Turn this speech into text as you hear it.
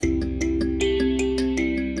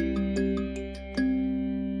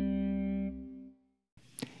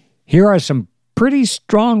Here are some pretty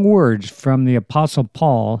strong words from the Apostle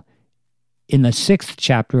Paul in the 6th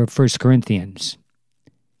chapter of 1 Corinthians.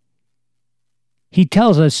 He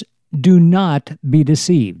tells us, "Do not be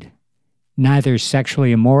deceived. Neither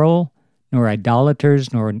sexually immoral, nor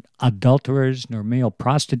idolaters, nor adulterers, nor male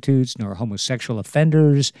prostitutes, nor homosexual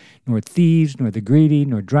offenders, nor thieves, nor the greedy,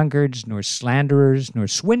 nor drunkards, nor slanderers, nor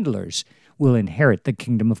swindlers will inherit the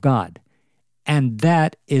kingdom of God." And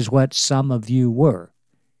that is what some of you were.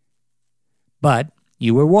 But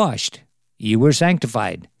you were washed, you were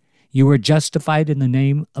sanctified, you were justified in the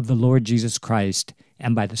name of the Lord Jesus Christ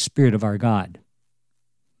and by the Spirit of our God.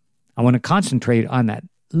 I want to concentrate on that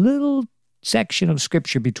little section of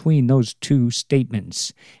Scripture between those two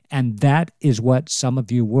statements, and that is what some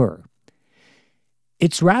of you were.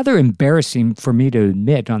 It's rather embarrassing for me to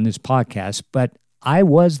admit on this podcast, but I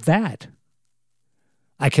was that.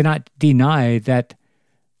 I cannot deny that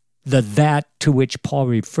the that to which Paul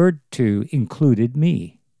referred to included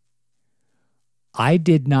me. I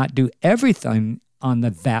did not do everything on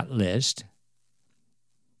the that list.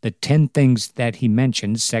 The 10 things that he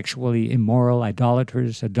mentioned: sexually immoral,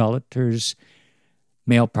 idolaters,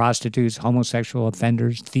 male prostitutes, homosexual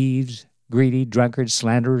offenders, thieves, greedy, drunkards,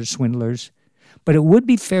 slanderers, swindlers. But it would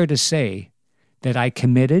be fair to say that I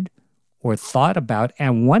committed or thought about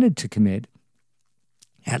and wanted to commit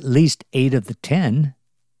at least 8 of the 10.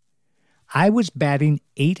 I was batting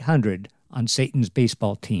 .800 on Satan's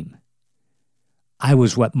baseball team. I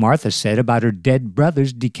was what Martha said about her dead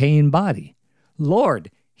brother's decaying body. "Lord,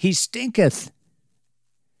 he stinketh."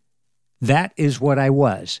 That is what I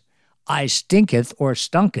was. I stinketh or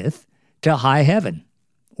stunketh to high heaven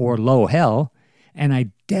or low hell, and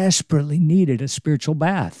I desperately needed a spiritual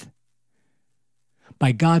bath.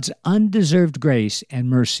 By God's undeserved grace and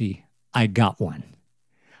mercy, I got one.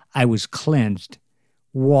 I was cleansed,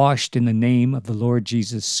 washed in the name of the Lord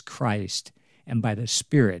Jesus Christ and by the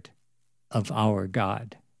Spirit of our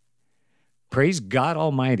God. Praise God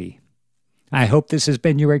Almighty. I hope this has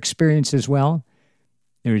been your experience as well.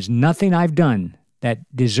 There is nothing I've done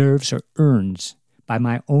that deserves or earns by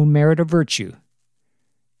my own merit or virtue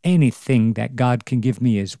anything that God can give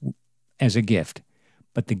me as a gift.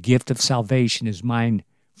 But the gift of salvation is mine,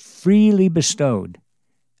 freely bestowed,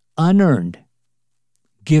 unearned,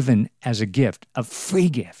 given as a gift, a free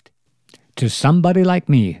gift, to somebody like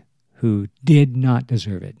me who did not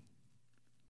deserve it.